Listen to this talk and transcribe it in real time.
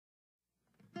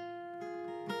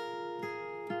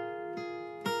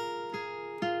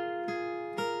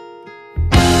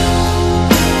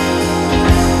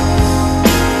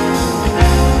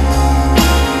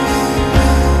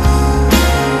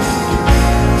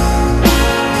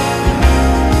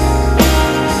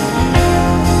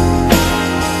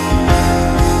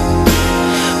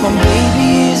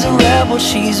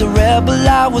she's a rebel,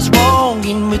 I was wrong.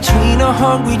 In between a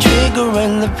hungry trigger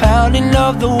and the pounding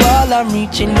of the wall, I'm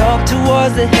reaching up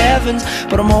towards the heavens,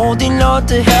 but I'm holding on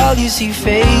to hell. You see,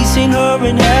 facing her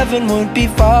in heaven would be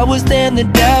far worse than the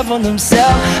devil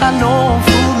himself. I know I'm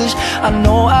foolish, I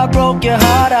know I broke your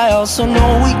heart, I also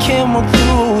know we can work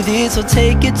through this. So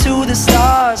take it to the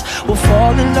stars, we're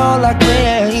falling all like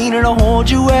rain, and I'll hold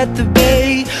you at the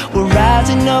bay. We're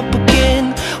rising up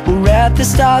again, we're at the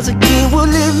stars again. We'll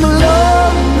live no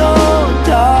long, long,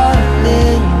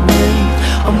 darling, wait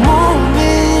a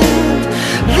moment.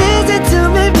 Listen to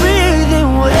me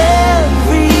breathing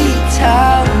every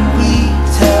time we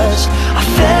touch. I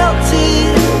felt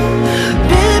it,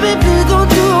 baby, please don't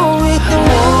do it the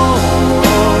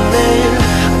woman.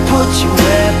 Put your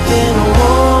weapon,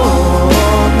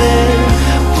 woman.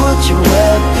 Put your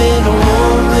weapon,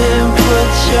 woman.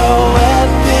 Put your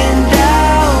weapon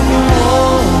down,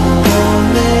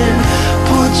 woman.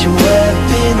 Put your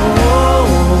weapon,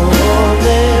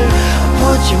 woman.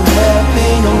 Put your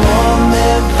weapon,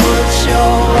 woman. Put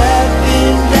your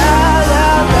weapon down.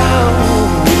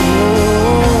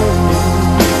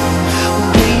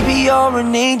 Baby, you're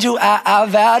an angel, I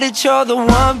vowed that you're the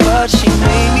one, but she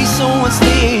made me so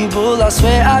unstable. I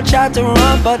swear I tried to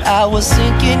run, but I was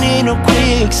sinking in a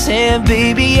quicksand.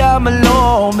 Baby, I'm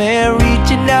alone, man,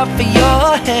 reaching out for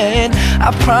your hand.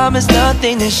 I promise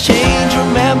nothing has changed.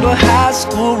 Remember high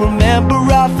school, remember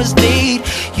our first date.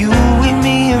 You and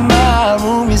me in my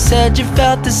room, you said you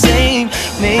felt the same.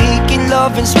 Making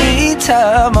love in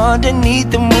springtime underneath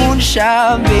the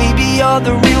moonshine. Baby, you're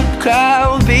the real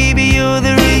crowd, baby, you're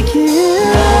the real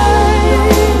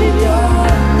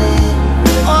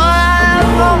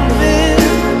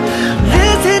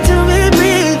listen to me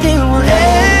breathing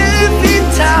every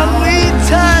time we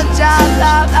touch. I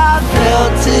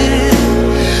felt it.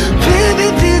 Baby,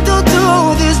 please don't do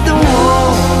this to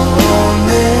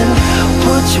woman.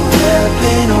 Put your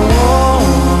weapon,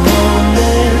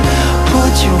 woman.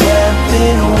 Put your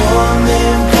weapon,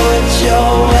 woman. Put your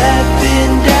weapon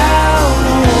down,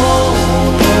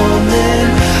 woman.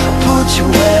 Put your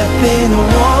weapon,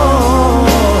 woman.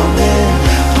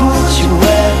 Put your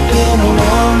weapon,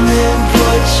 woman.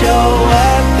 Put your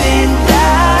weapon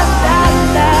down, down,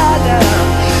 down, down,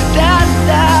 down,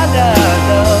 down,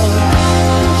 down.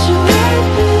 Put your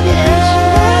weapon, yeah.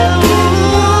 Put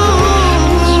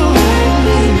your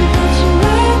weapon, put your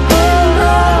weapon, put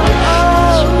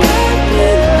your weapon,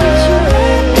 put your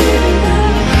weapon,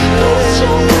 put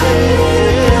your weapon down.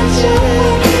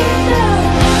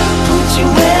 Put your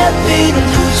weapon,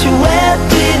 put your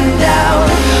weapon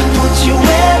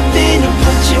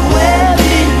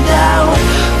down.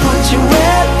 Put your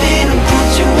weapon, put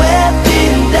your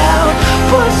weapon down.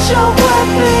 Put your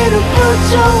weapon, put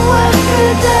your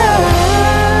weapon down.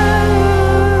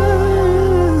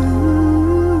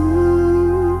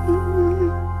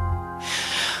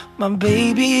 My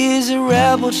baby is a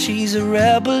rebel, she's a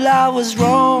rebel, I was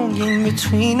wrong. In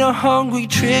between a hungry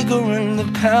trigger and the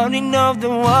pounding of the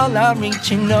wall, I'm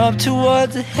reaching up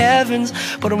towards the heavens,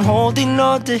 but I'm holding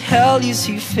on to hell. You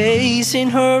see, facing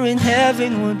her in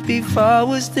heaven would be far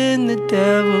worse than the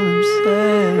devil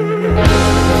himself.